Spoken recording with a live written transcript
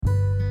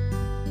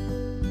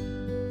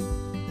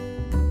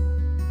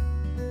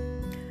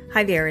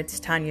Hi there, it's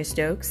Tanya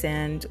Stokes,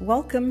 and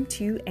welcome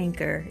to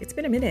Anchor. It's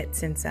been a minute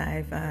since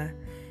I've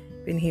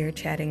been here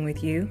chatting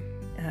with you.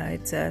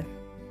 It's a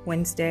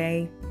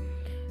Wednesday.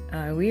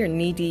 We are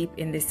knee-deep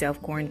in this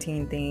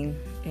self-quarantine thing,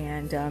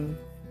 and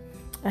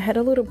I had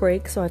a little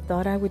break, so I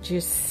thought I would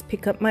just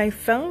pick up my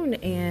phone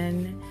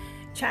and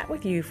chat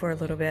with you for a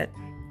little bit.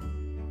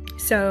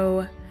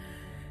 So,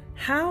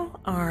 how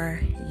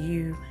are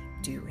you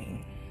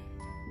doing?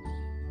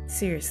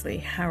 Seriously,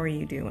 how are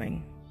you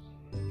doing?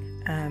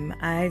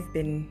 I've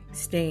been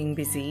staying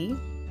busy,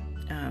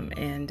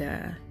 and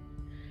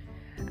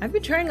I've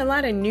been trying a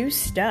lot of new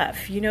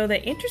stuff. You know, the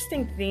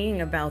interesting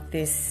thing about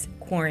this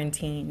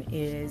quarantine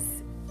is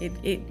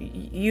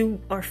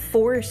you are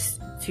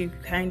forced to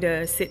kind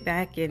of sit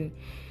back and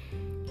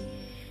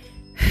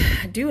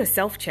do a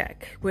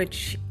self-check,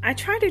 which I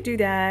try to do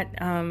that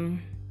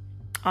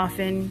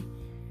often,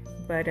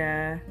 but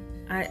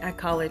I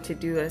call it to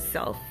do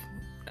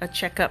a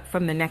checkup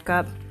from the neck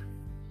up.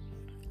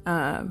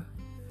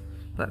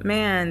 But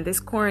man, this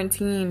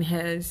quarantine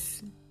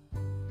has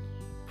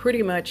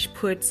pretty much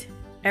put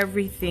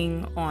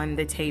everything on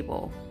the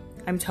table.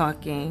 I'm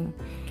talking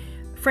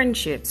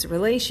friendships,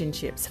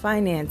 relationships,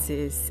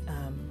 finances,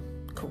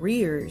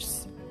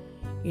 careers.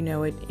 You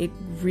know, it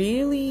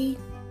really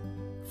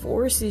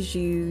forces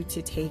you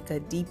to take a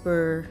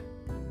deeper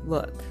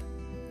look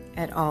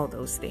at all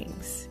those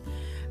things.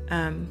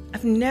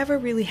 I've never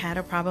really had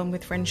a problem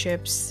with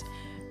friendships.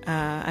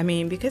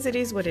 Because it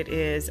is what it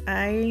is,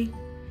 I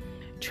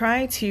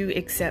try to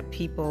accept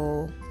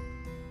people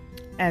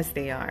as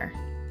they are,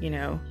 you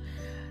know.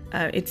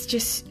 It's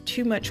just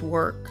too much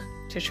work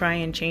to try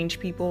and change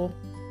people.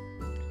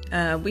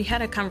 We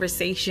had a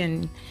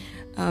conversation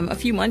a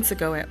few months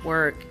ago at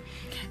work,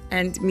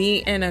 and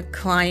me and a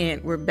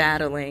client were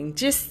battling,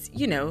 just,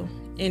 you know,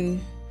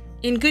 in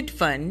good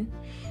fun.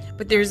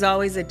 But there's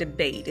always a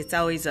debate. It's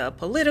always a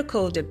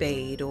political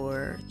debate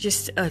or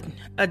just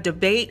a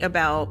debate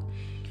about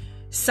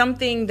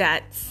something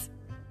that's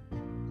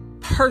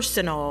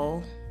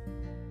personal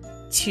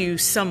to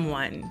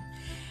someone.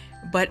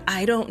 But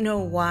I don't know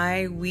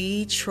why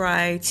we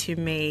try to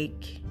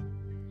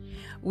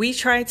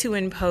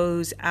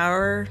impose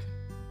our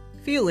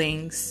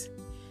feelings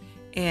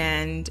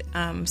and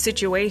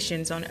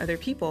situations on other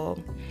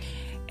people.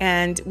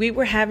 And we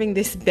were having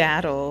this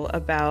battle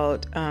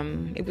about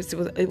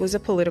it was a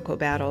political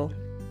battle.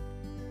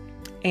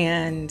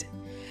 And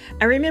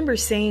I remember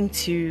saying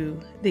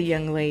to the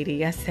young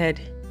lady, I said,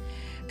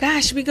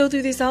 "Gosh, we go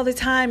through this all the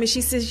time." And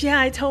she says, "Yeah,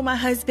 I told my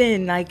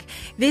husband, like,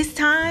 this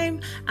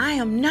time I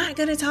am not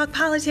going to talk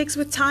politics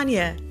with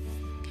Tanya."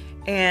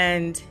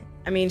 And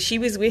I mean, she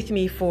was with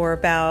me for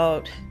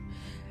about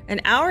an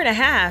hour and a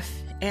half.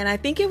 And I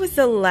think it was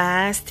the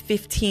last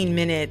 15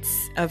 minutes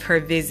of her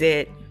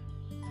visit,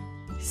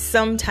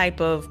 some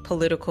type of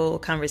political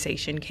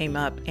conversation came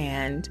up.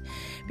 And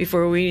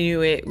before we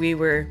knew it, we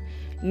were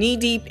knee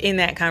deep in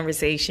that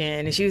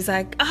conversation. And she was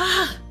like,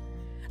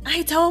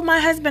 "I told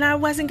my husband I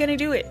wasn't going to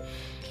do it."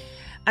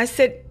 I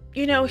said,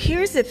 you know,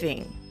 here's the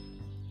thing.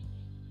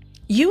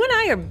 You and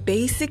I are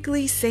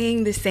basically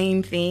saying the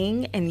same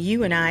thing, and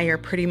you and I are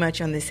pretty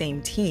much on the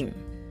same team.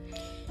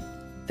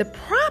 The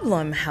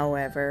problem,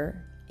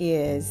 however,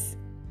 is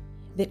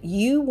that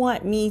you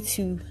want me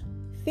to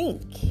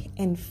think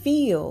and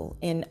feel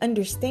and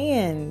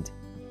understand,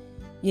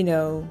 you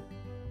know,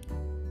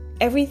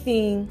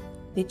 everything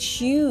that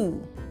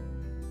you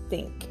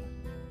think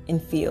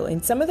and feel.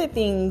 And some of the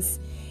things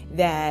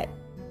that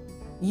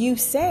you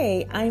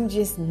say, I'm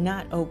just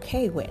not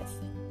okay with,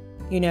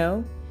 you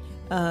know?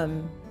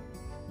 And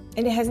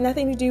it has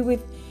nothing to do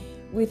with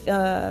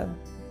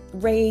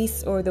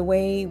race or the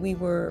way we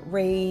were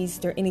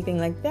raised or anything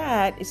like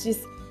that. It's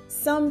just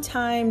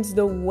sometimes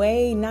the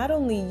way not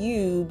only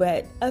you,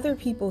 but other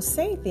people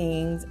say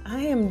things,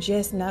 I am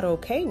just not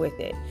okay with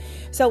it.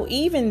 So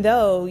even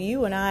though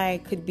you and I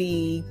could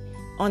be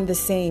on the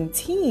same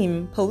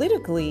team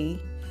politically,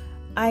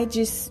 I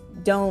just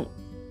don't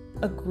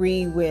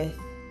agree with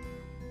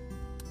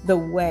the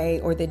way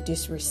or the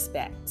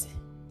disrespect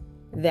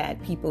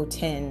that people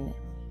tend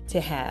to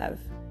have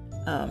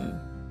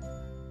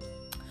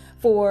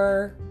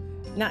for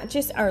not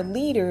just our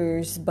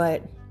leaders,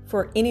 but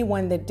for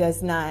anyone that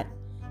does not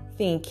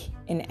think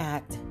and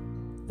act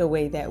the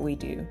way that we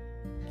do.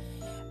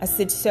 I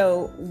said,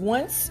 so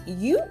once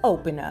you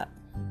open up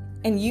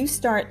and you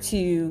start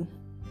to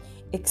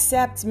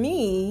accept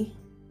me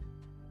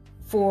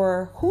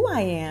for who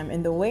I am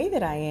and the way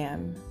that I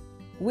am,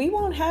 we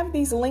won't have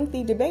these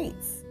lengthy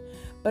debates.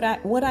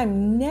 But what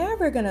I'm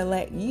never going to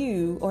let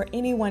you or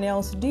anyone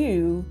else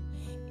do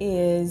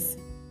is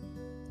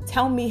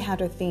tell me how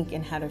to think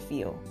and how to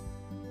feel.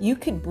 You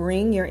could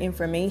bring your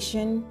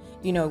information,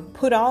 you know,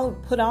 put all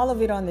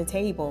of it on the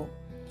table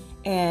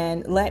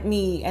and let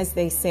me, as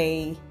they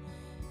say,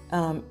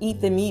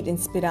 eat the meat and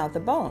spit out the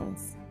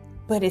bones.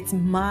 But it's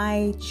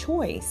my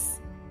choice.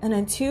 And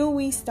until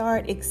we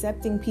start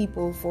accepting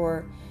people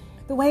for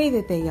the way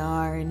that they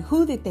are and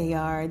who that they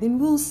are, then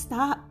we'll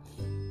stop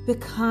the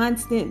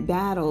constant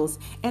battles.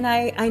 And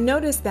I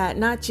noticed that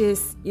not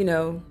just, you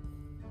know,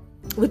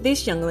 with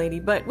this young lady,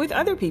 but with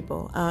other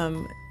people.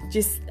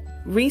 Just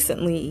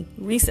recently,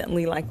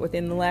 like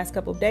within the last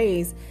couple of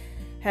days,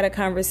 had a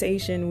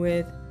conversation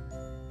with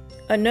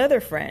another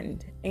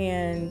friend,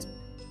 and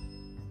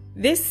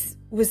this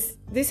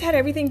had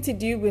everything to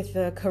do with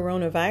the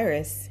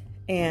coronavirus.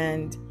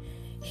 And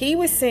he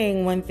was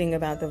saying one thing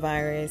about the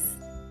virus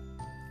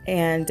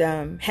and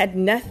had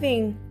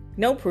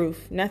no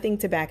proof, nothing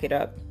to back it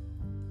up.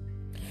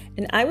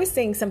 And I was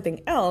saying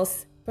something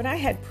else, but I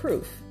had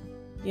proof,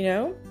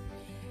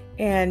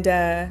 And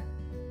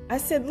I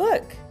said,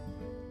 look,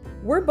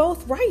 we're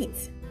both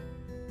right.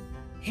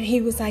 And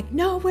he was like,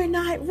 no, we're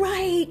not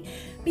right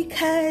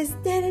because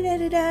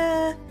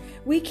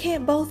we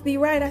can't both be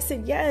right. I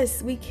said,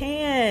 yes, we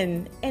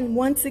can. And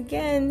once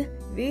again,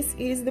 this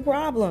is the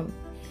problem.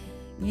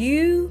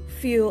 You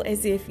feel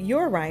as if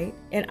you're right,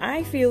 and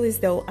I feel as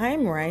though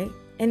I'm right,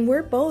 and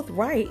we're both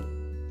right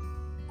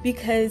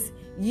because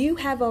you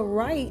have a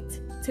right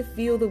to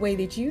feel the way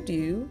that you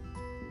do,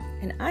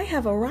 and I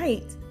have a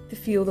right to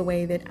feel the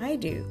way that I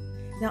do.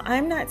 Now,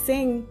 I'm not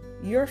saying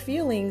your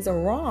feelings are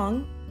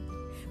wrong,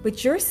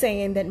 but you're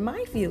saying that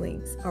my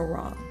feelings are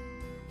wrong.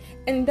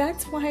 And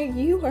that's why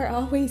you are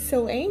always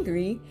so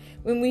angry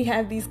when we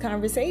have these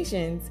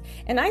conversations.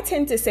 And I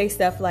tend to say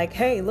stuff like,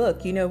 hey,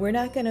 look, we're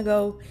not going to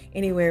go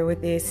anywhere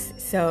with this.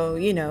 So,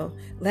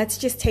 let's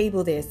just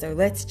table this, or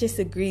let's just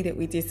agree that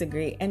we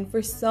disagree. And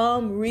for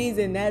some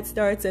reason, that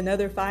starts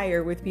another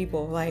fire with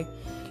people. Like,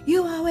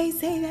 you always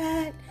say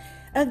that.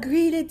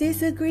 Agree to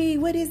disagree.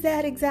 What is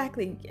that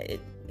exactly?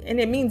 And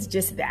it means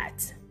just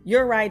that.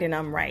 You're right and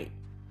I'm right.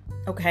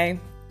 Okay?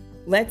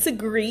 Let's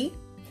agree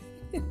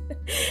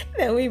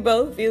that we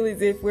both feel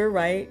as if we're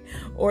right,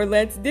 or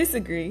let's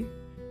disagree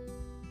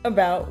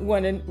about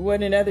one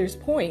another's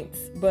points.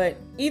 But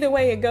either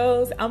way it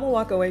goes, I'm gonna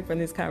walk away from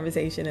this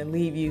conversation and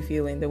leave you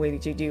feeling the way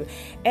that you do.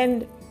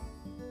 And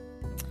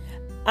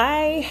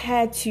I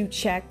had to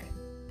check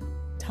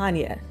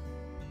Tanya.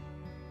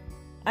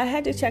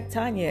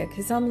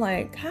 Because I'm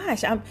like,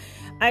 gosh,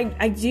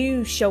 I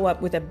do show up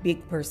with a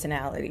big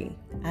personality.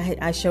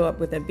 I show up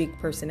with a big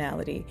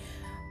personality,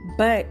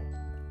 but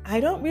I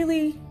don't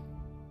really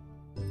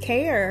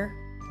care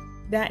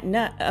that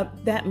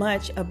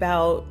much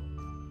about,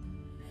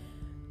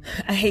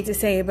 I hate to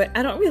say it, but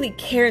I don't really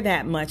care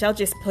that much. I'll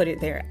just put it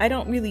there. I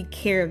don't really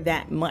care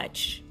that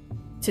much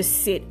to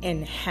sit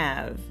and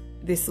have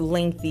this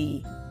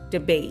lengthy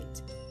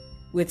debate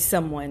with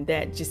someone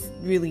that just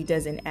really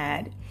doesn't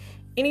add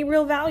any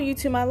real value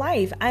to my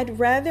life. I'd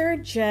rather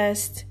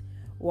just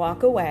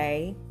walk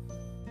away,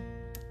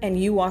 and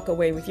you walk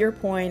away with your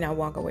point, I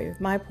walk away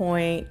with my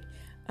point,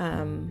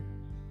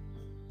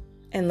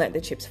 and let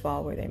the chips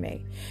fall where they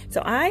may.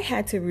 So I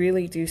had to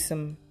really do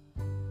some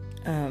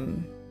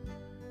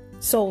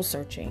soul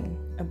searching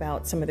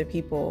about some of the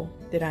people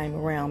that I'm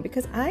around,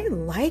 because I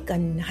like a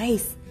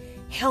nice,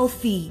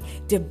 healthy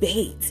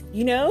debate,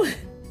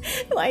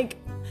 like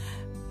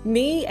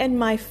me and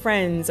my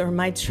friends, or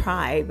my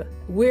tribe,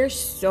 we're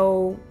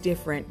so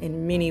different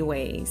in many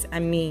ways. I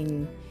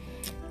mean,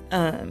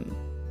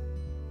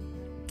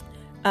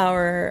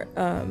 our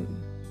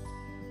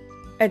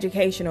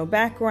educational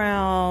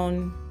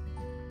background,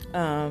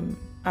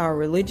 our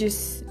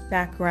religious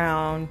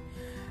background,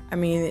 I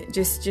mean,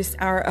 just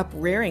our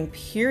upbringing,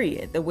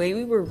 period. The way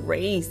we were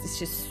raised is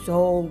just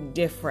so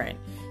different.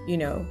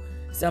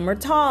 Some are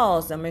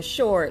tall, some are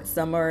short,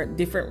 some are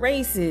different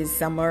races,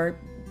 some are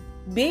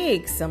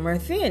big, some are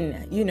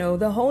thin,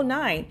 the whole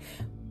nine.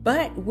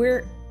 But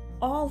we're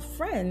all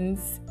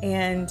friends,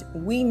 and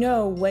we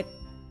know what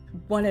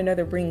one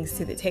another brings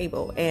to the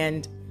table.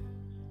 And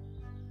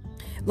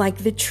like,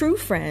 the true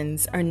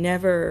friends are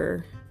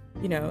never,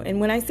 and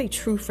when I say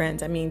true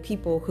friends, I mean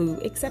people who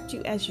accept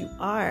you as you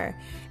are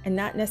and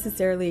not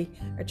necessarily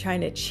are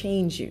trying to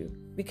change you.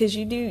 Because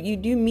you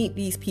do meet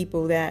these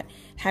people that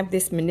have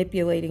this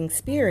manipulating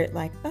spirit,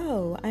 like,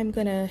 oh, I'm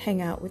going to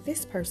hang out with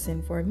this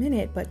person for a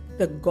minute, but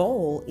the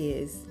goal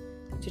is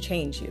to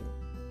change you,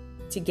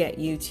 to get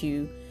you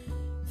to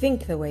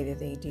think the way that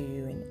they do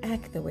and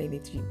act the way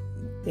that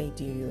they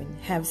do and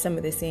have some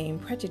of the same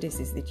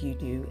prejudices that you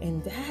do.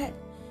 And that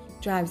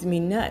drives me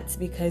nuts,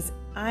 because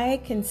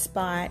I can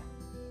spot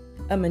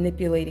a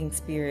manipulating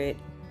spirit.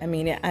 I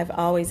mean, I've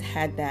always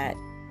had that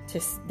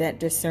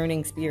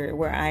discerning spirit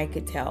where I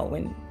could tell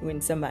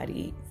when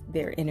somebody,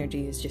 their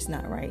energy is just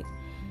not right.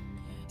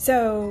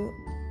 So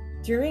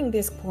during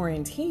this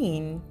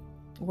quarantine,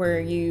 where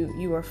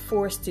you are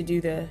forced to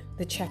do the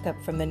checkup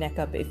from the neck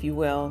up, if you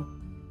will,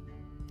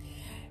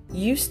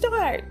 you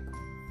start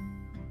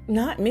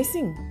not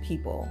missing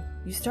people.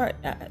 You start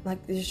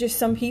like, there's just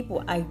some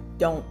people I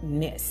don't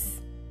miss.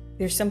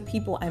 There's some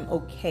people I'm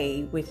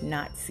okay with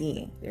not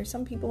seeing. There's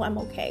some people I'm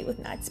okay with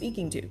not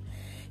speaking to.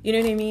 You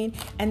know what I mean?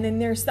 And then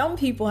there's some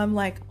people I'm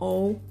like,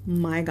 oh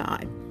my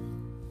God,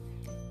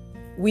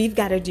 we've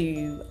got to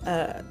do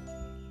a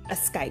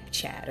Skype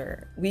chat,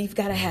 or we've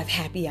got to have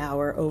happy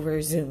hour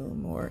over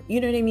Zoom, or, you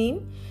know what I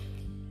mean?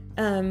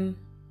 And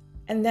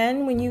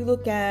then when you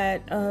look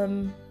at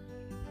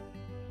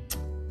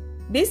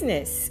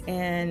business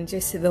and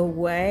just the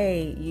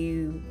way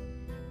you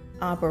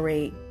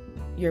operate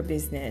your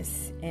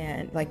business,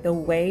 and like the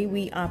way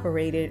we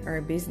operated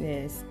our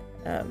business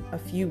a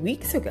few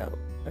weeks ago,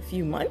 a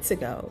few months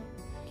ago,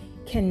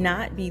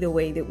 cannot be the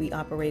way that we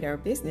operate our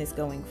business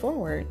going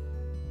forward.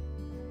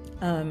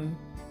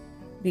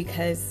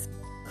 Because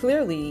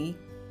clearly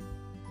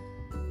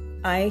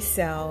I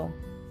sell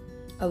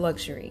a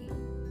luxury.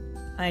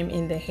 I'm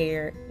in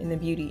the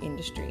beauty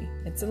industry.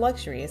 It's a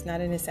luxury. It's not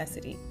a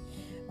necessity,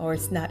 or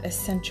it's not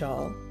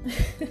essential.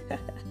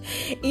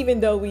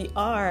 Even though we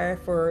are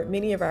for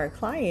many of our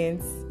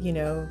clients,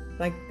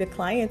 like the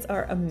clients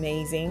are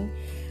amazing.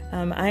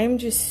 I'm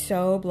just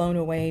so blown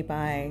away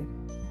by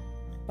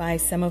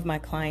some of my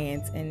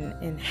clients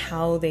and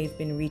how they've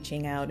been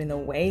reaching out and the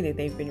way that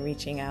they've been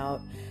reaching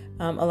out.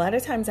 A lot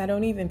of times I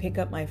don't even pick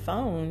up my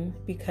phone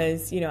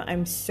because,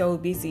 I'm so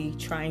busy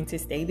trying to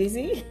stay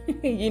busy,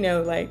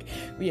 like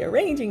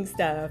rearranging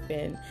stuff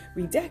and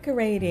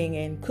redecorating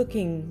and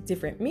cooking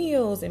different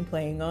meals and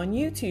playing on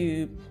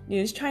YouTube,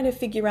 just trying to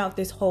figure out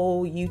this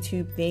whole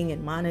YouTube thing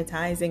and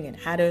monetizing and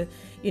how to,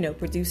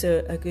 produce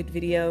a good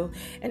video.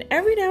 And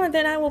every now and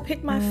then I will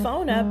pick my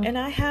phone up and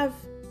I have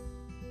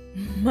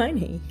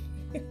money.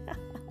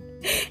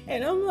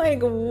 And I'm like,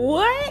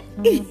 what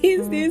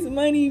is this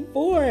money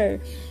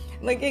for?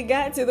 Like, it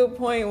got to the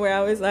point where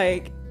I was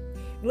like,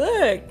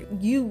 look,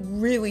 you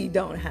really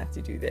don't have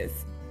to do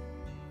this.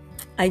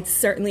 I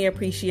certainly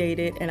appreciate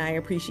it, and I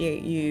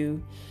appreciate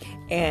you.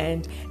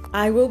 And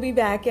I will be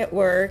back at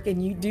work,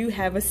 and you do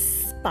have a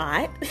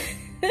spot,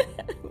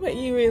 but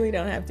you really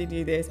don't have to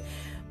do this.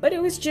 But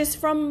it was just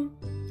from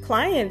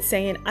clients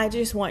saying, I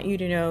just want you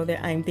to know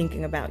that I'm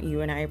thinking about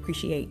you, and I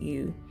appreciate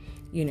you,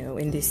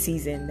 in this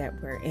season that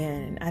we're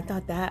in. I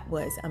thought that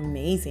was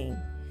amazing.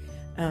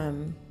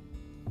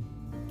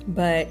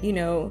 But,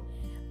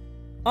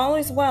 all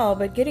is well.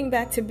 But getting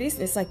back to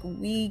business, like,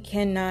 we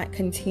cannot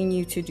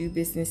continue to do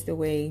business the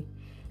way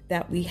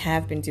that we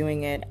have been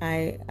doing it.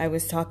 I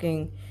was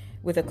talking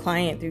with a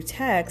client through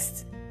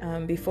text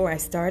before I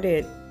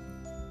started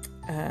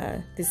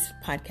this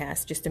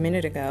podcast just a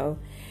minute ago.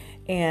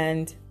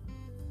 And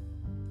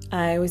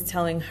I was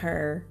telling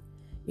her,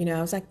 I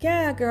was like,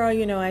 yeah, girl,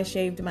 I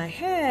shaved my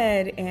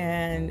head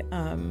and,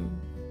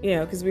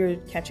 because we were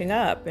catching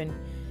up, and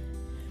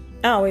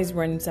I always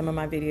run some of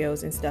my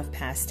videos and stuff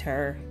past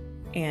her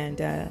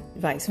and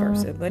vice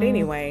versa. But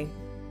anyway,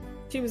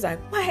 she was like,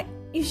 what?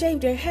 You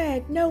shaved your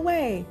head? No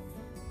way.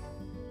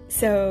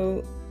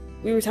 So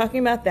we were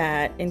talking about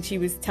that, and she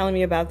was telling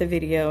me about the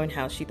video and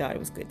how she thought it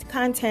was good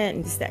content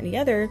and this, that, and the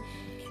other.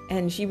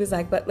 And she was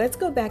like, but let's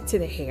go back to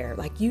the hair.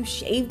 Like, you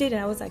shaved it?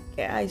 And I was like,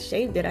 yeah, I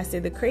shaved it. I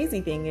said, the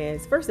crazy thing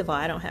is, first of all,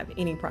 I don't have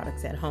any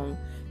products at home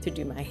to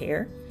do my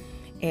hair.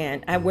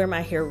 And I wear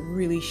my hair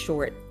really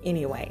short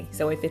anyway.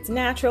 So if it's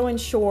natural and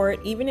short,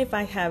 even if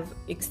I have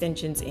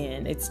extensions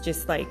in, it's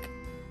just like,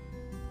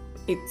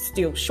 it's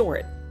still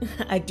short.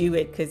 I do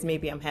it because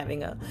maybe I'm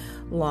having a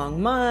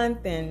long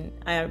month and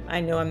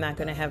I know I'm not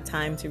going to have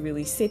time to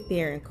really sit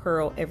there and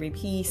curl every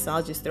piece. So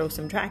I'll just throw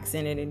some tracks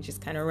in it and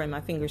just kind of run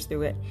my fingers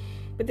through it.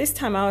 But this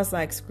time I was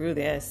like, screw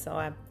this.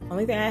 So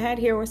only thing I had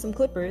here were some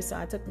clippers. So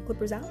I took the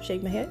clippers out,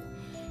 shaved my head.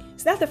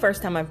 It's not the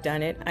first time I've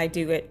done it. I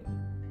do it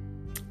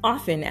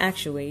often,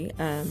 actually,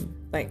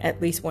 like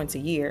at least once a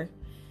year,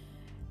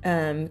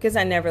 because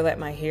I never let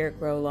my hair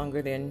grow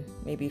longer than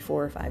maybe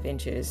 4 or 5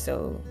 inches.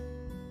 So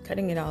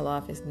cutting it all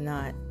off is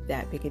not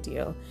that big a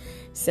deal.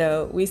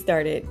 So we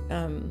started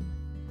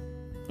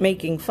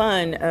making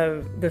fun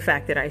of the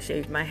fact that I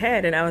shaved my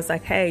head. And I was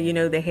like, hey,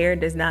 the hair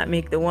does not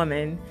make the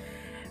woman.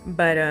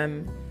 But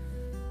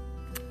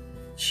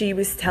she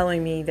was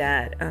telling me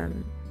that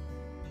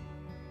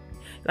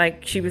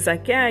she was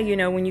like, yeah,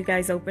 when you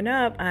guys open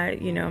up, I'm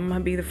going to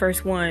be the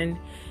first one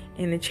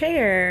in the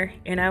chair.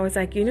 And I was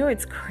like,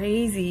 it's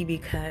crazy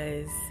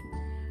because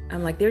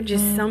I'm like, there are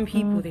just some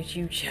people that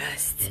you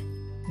just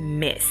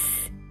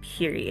miss,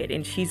 period.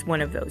 And she's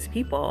one of those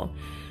people.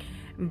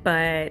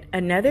 But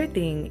another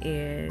thing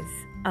is,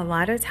 a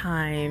lot of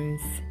times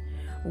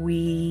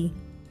we're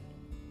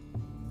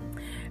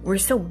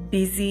so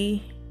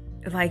busy,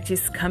 like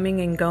just coming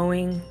and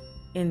going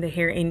in the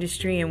hair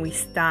industry, and we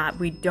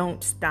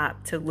don't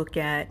stop to look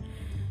at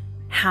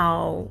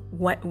how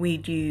what we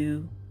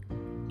do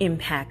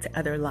impact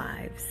other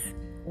lives.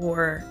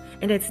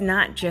 And it's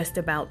not just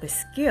about the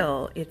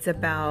skill, it's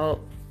about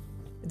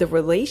the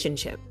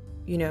relationship,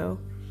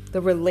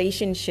 the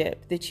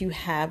relationship that you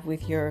have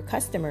with your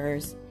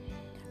customers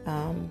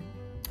are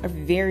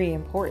very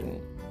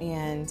important.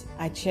 And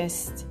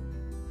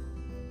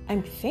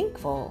I'm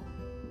thankful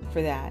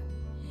for that.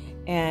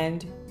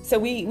 And so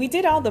we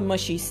did all the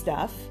mushy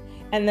stuff.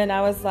 And then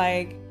I was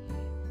like,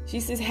 she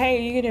says, hey,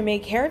 are you going to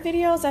make hair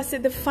videos? I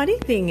said, the funny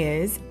thing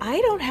is, I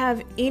don't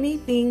have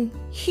anything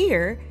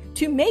here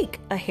to make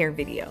a hair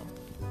video.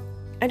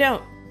 I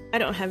don't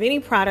have any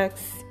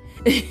products.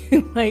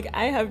 Like,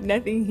 I have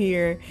nothing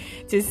here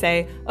to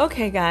say,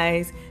 okay,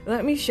 guys,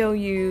 let me show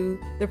you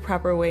the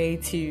proper way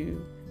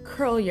to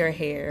curl your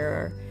hair,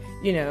 or,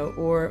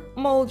 or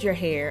mold your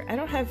hair. I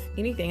don't have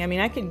anything. I mean,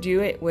 I could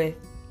do it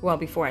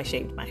before I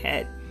shaved my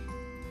head,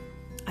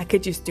 I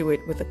could just do it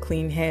with a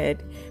clean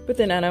head. But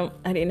then I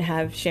didn't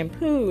have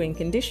shampoo and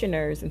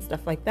conditioners and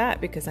stuff like that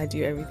because I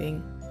do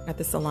everything at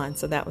the salon.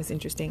 So that was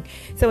interesting.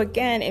 So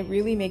again, it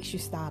really makes you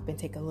stop and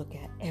take a look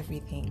at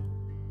everything.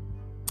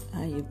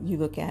 You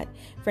look at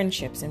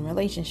friendships and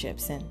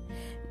relationships and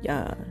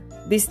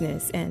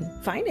business and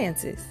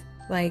finances.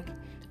 Like,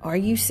 are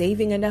you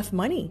saving enough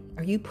money?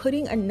 Are you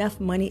putting enough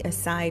money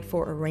aside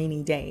for a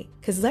rainy day?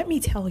 Because let me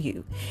tell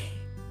you,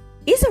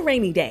 it's a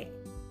rainy day.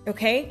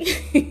 Okay.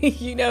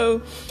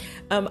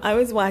 I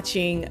was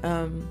watching,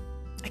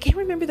 I can't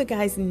remember the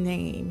guy's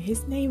name.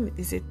 His name,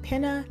 is it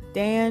Pena?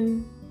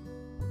 Dan?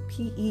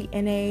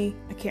 Pena?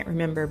 I can't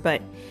remember,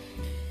 but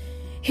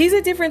he's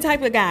a different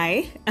type of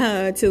guy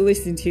to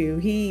listen to.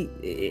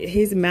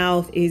 His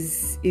mouth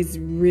is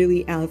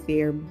really out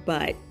there,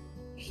 but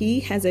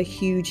he has a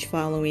huge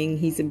following.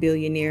 He's a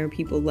billionaire.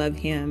 People love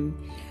him.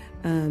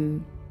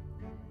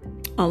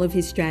 All of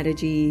his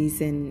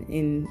strategies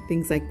and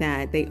things like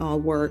that, they all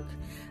work.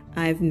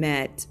 I've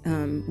met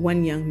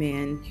one young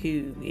man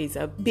who is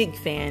a big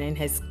fan and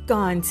has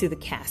gone to the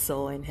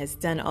castle and has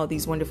done all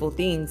these wonderful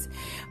things.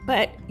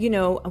 But,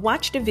 I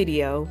watched a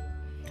video,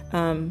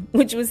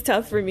 which was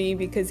tough for me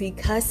because he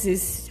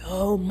cusses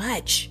so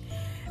much.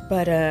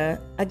 But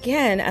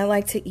again, I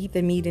like to eat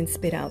the meat and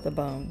spit out the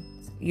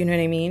bones. You know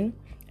what I mean?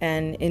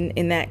 And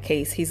in that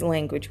case, his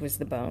language was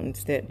the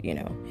bones that,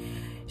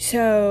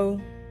 So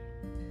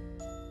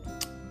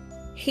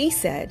he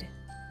said,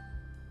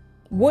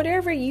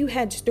 whatever you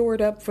had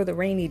stored up for the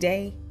rainy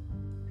day,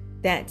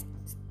 that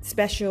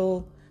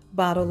special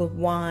bottle of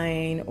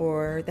wine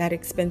or that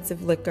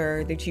expensive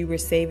liquor that you were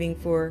saving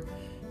for,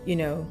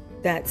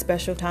 that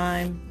special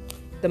time,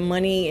 the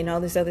money and all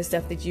this other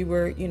stuff that you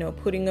were,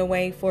 putting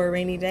away for a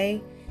rainy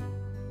day.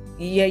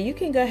 Yeah, you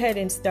can go ahead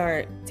and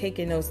start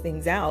taking those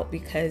things out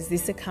because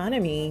this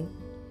economy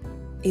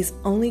is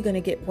only going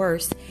to get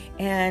worse.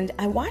 And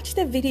I watched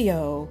a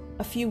video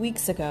a few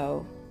weeks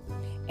ago,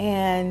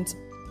 and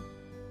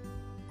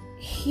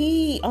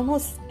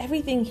almost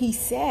everything he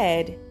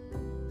said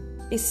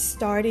is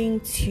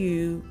starting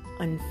to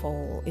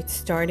unfold. It's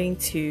starting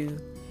to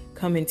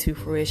come into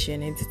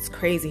fruition. It's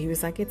crazy. He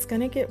was like, it's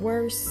going to get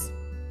worse.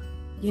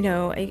 I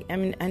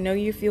mean, I know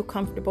you feel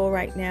comfortable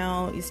right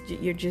now.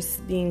 You're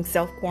just being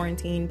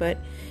self-quarantined, but,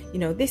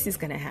 this is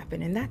going to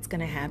happen and that's going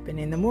to happen.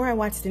 And the more I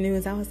watched the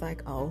news, I was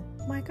like, oh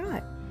my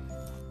God.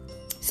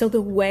 So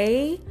the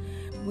way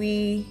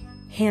we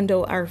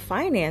handle our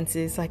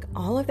finances, like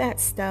all of that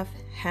stuff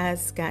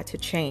has got to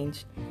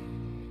change.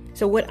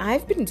 So what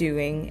I've been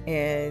doing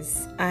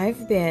is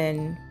I've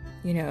been,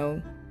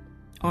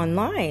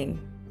 online,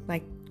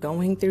 like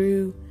going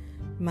through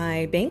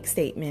my bank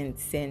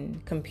statements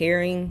and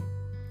comparing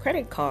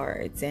credit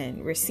cards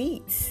and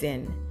receipts.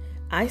 And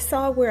I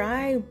saw where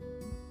I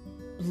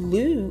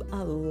blew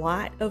a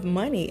lot of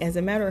money. As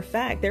a matter of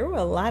fact, there were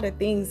a lot of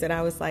things that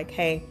I was like,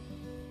 hey,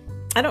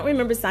 I don't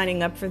remember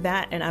signing up for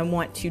that, and I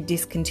want to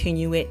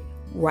discontinue it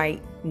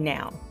right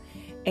now.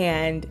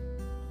 And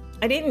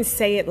I didn't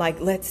say it like,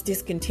 let's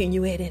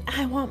discontinue it and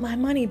I want my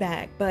money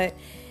back. But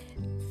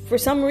for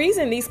some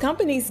reason, these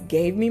companies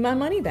gave me my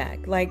money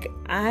back. Like,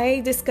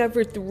 I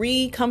discovered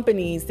 3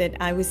 companies that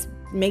I was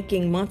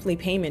making monthly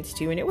payments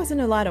to, and it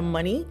wasn't a lot of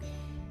money,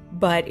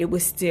 but it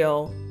was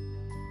still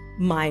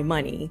my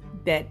money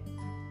that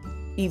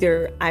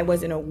either I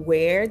wasn't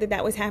aware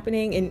that was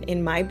happening.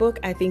 In my book,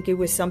 I think it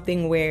was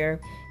something where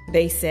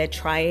they said,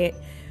 try it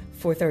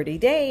for 30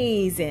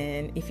 days.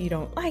 And if you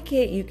don't like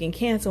it, you can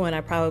cancel. And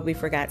I probably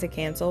forgot to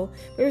cancel.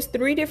 There's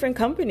 3 different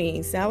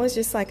companies. I was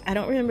just like, I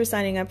don't remember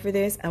signing up for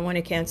this. I want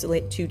to cancel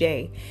it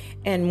today.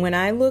 And when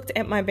I looked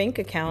at my bank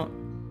account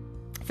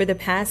for the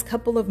past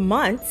couple of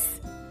months,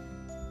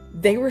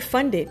 they were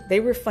funded.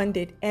 They were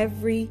funded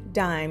every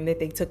dime that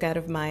they took out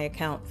of my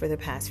account for the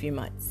past few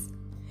months.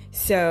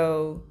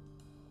 So,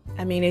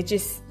 I mean,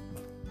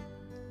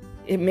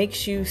 it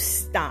makes you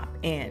stop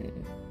and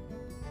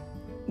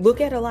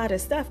look at a lot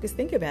of stuff, because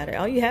think about it.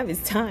 All you have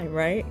is time,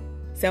 right?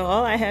 So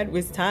all I had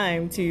was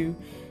time to,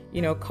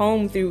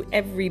 comb through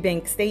every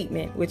bank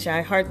statement, which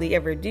I hardly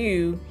ever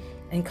do,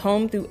 and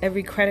comb through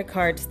every credit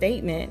card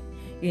statement,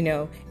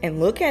 and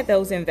look at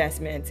those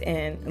investments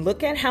and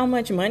look at how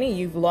much money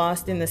you've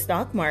lost in the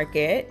stock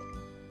market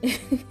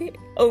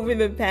over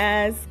the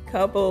past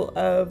couple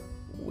of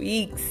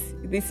weeks.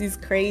 This is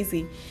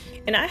crazy.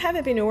 And I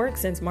haven't been to work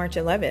since March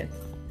 11th.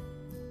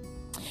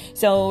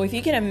 So if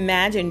you can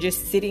imagine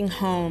just sitting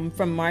home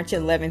from March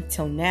 11th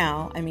till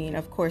now, I mean,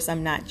 of course,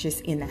 I'm not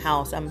just in the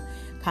house. I'm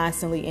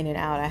constantly in and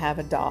out. I have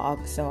a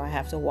dog, so I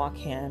have to walk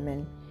him.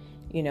 And,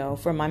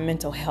 for my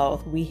mental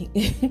health,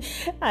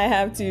 I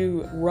have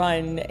to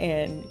run,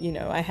 and,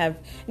 I have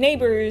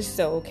neighbors.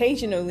 So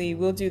occasionally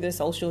we'll do the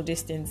social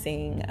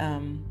distancing,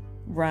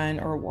 run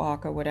or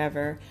walk or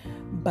whatever.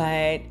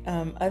 But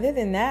other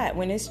than that,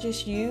 when it's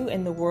just you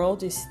and the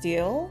world is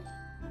still,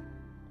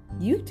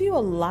 you do a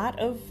lot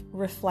of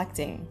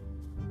reflecting.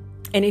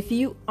 And if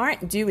you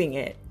aren't doing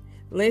it,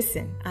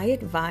 listen, I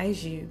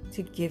advise you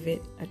to give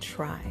it a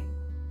try.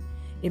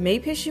 It may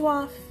piss you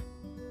off,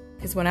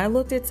 because when I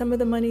looked at some of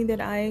the money that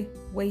I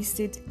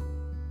wasted,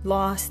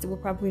 lost,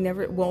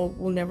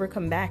 will never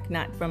come back,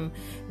 not from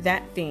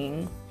that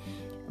thing.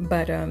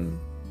 But and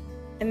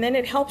then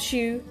it helps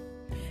you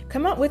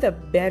come up with a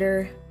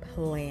better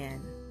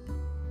plan.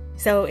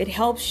 So it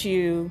helps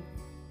you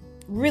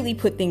really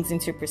put things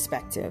into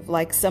perspective.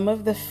 Like some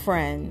of the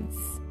friends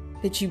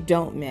that you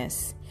don't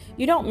miss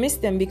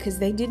them because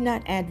they did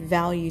not add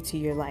value to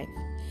your life.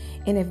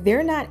 And if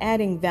they're not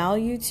adding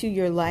value to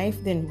your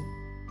life, then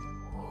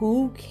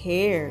who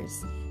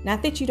cares?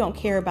 Not that you don't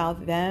care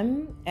about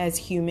them as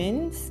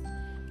humans,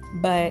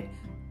 but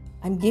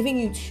I'm giving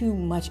you too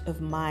much of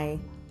my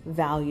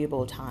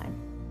valuable time.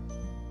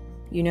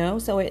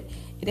 So it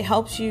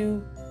helps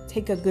you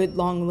take a good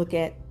long look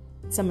at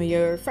some of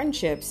your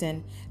friendships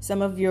and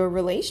some of your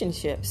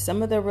relationships,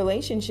 some of the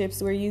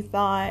relationships where you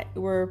thought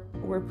were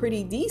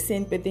pretty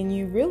decent, but then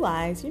you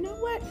realize, you know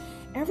what?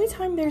 Every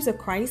time there's a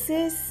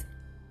crisis,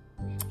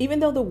 even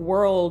though the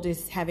world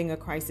is having a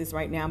crisis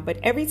right now, but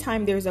every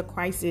time there's a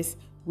crisis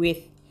with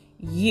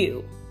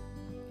you,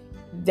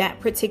 that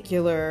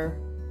particular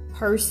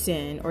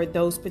person or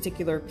those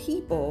particular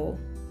people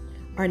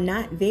are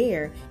not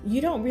there.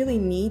 You don't really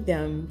need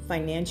them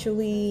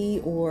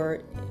financially,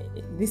 or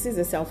this is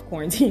a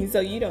self-quarantine, so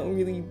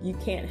you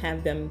can't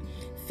have them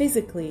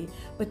physically,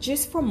 but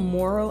just for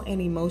moral and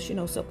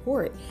emotional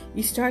support.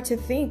 You start to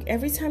think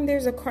every time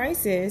there's a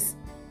crisis,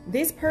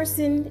 this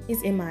person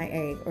is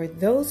MIA or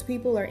those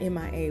people are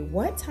MIA.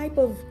 What type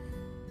of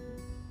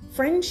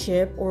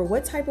friendship or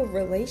what type of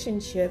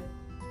relationship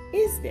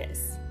is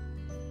this?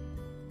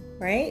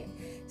 Right?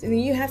 So then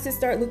you have to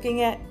start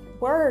looking at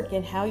work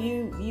and how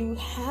you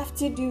have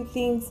to do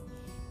things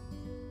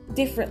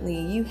differently.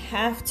 You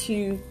have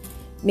to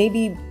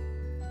maybe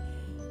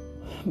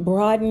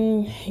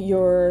broaden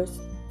your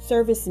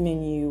service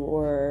menu,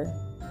 or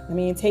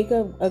take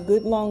a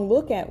good long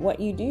look at what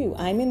you do.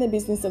 I'm in the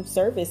business of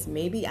service.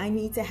 Maybe I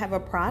need to have a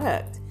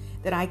product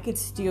that I could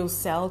still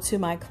sell to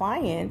my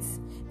clients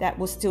that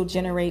will still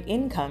generate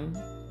income.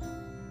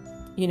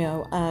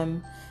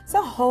 It's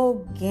a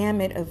whole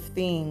gamut of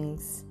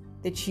things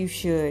that you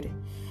should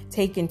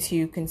take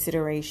into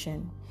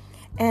consideration.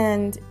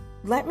 And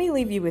let me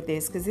leave you with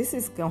this, because this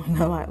is going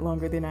a lot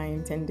longer than I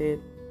intended.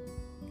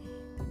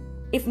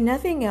 If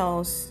nothing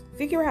else,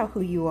 figure out who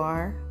you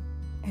are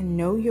and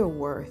know your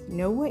worth.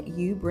 Know what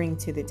you bring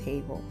to the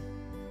table.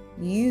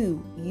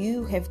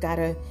 You have got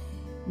to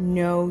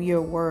know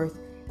your worth.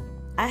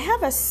 I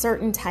have a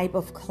certain type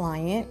of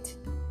client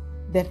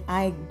that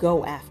I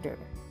go after.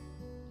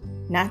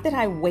 Not that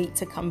I wait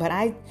to come, but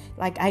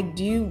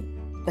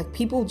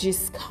people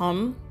just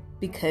come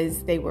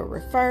because they were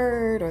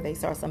referred or they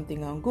saw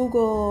something on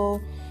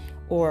Google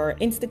or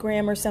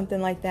Instagram or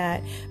something like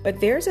that. But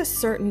there's a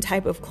certain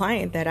type of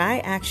client that I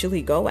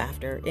actually go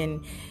after.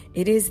 And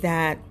it is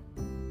that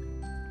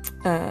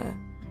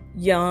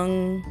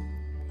young,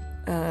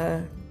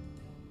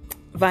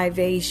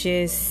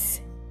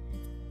 vivacious,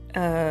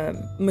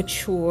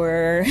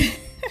 mature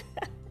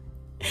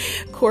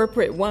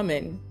corporate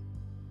woman.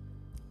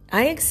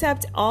 I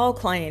accept all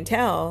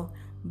clientele,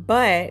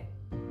 but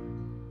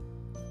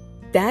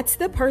that's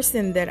the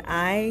person that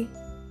I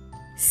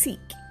seek.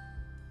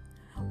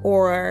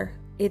 Or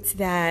it's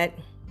that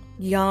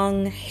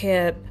young,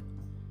 hip,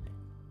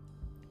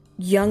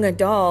 young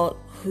adult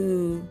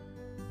who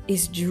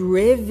is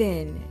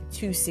driven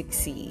to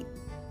succeed,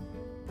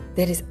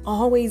 that is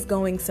always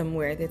going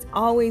somewhere, that's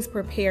always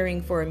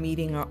preparing for a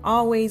meeting or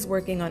always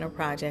working on a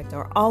project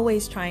or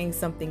always trying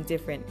something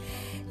different,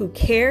 who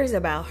cares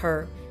about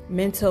her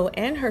mental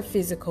and her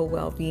physical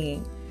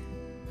well-being.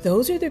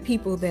 Those are the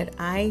people that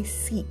I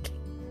seek.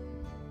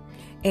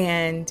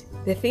 And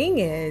the thing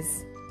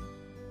is,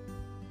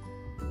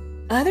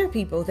 other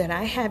people that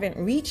I haven't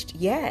reached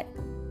yet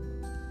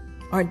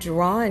are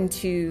drawn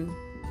to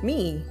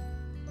me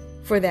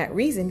for that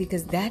reason,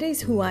 because that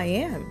is who I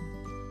am.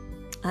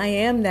 I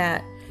am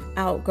that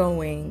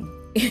outgoing.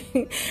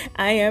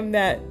 I am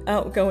that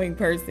outgoing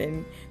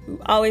person who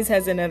always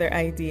has another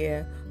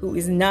idea, who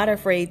is not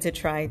afraid to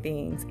try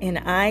things. And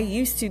I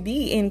used to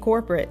be in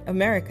corporate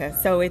America,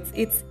 so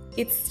it's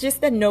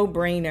just a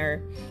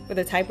no-brainer for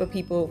the type of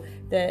people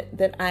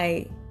that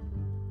I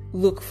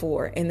look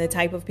for and the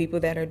type of people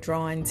that are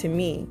drawn to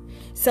me.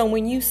 So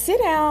when you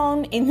sit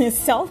down in this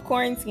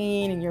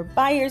self-quarantine and you're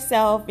by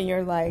yourself and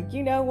you're like,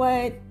 you know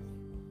what?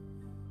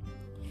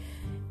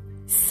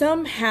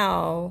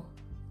 Somehow,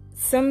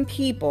 some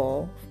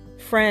people,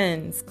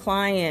 friends,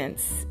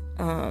 clients,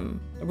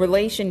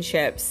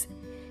 relationships,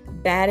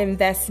 bad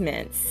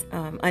investments,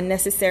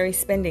 unnecessary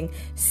spending,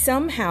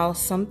 somehow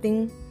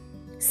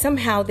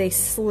they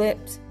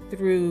slipped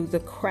through the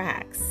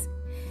cracks.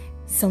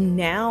 So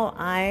now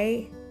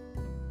I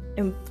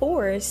am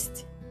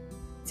forced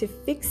to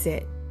fix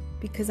it,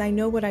 because I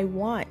know what I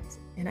want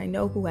and I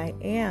know who I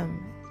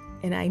am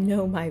and I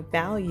know my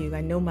value,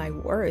 I know my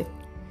worth.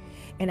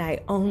 And I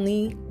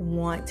only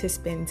want to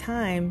spend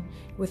time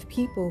with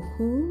people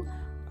who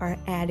are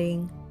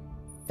adding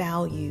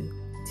value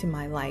to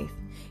my life.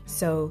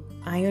 So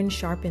iron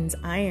sharpens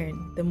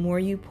iron. The more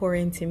you pour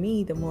into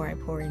me, the more I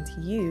pour into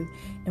you,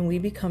 and we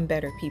become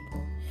better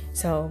people.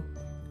 So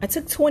I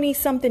took 20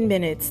 something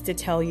minutes to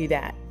tell you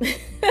that.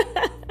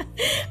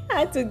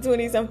 I took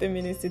 20 something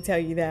minutes to tell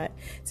you that.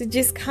 So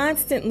just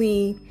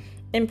constantly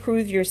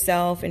improve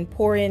yourself and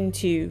pour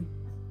into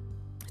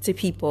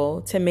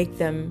people to make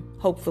them,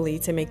 hopefully,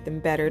 to make them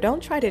better.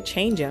 Don't try to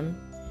change them,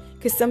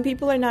 because some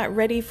people are not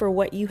ready for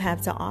what you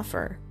have to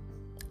offer.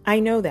 I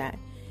know that.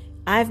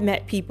 I've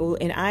met people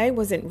and I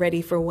wasn't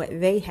ready for what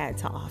they had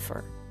to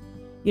offer.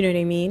 You know what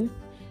I mean?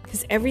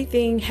 Because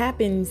everything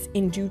happens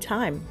in due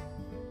time.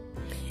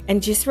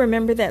 And just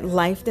remember that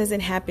life doesn't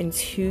happen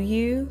to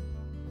you.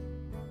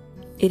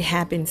 It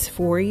happens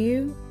for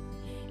you.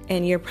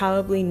 And you're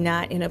probably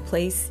not in a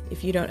place,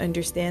 if you don't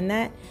understand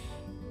that,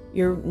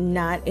 you're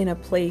not in a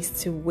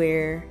place to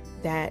where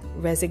that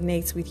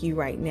resonates with you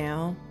right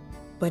now.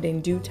 But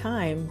in due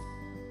time,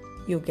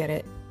 you'll get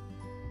it.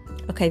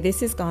 Okay,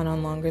 this has gone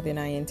on longer than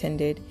I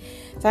intended.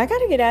 So I got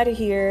to get out of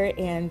here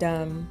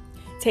and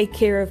take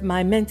care of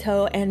my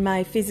mental and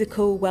my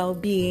physical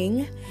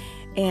well-being.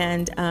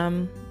 And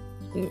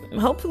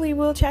hopefully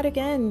we'll chat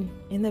again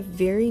in the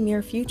very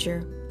near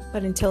future.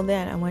 But until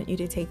then, I want you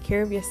to take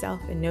care of yourself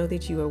and know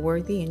that you are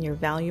worthy and you're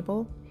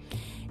valuable.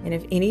 And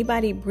if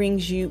anybody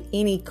brings you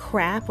any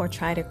crap or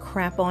try to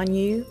crap on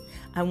you,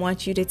 I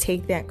want you to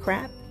take that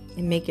crap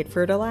and make it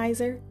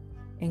fertilizer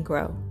and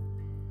grow.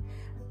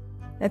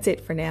 That's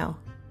it for now.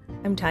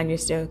 I'm Tanya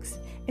Stokes,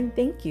 and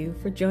thank you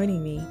for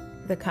joining me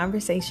for the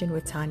Conversation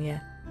with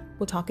Tanya.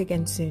 We'll talk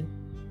again soon.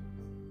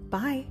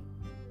 Bye.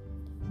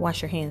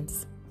 Wash your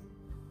hands.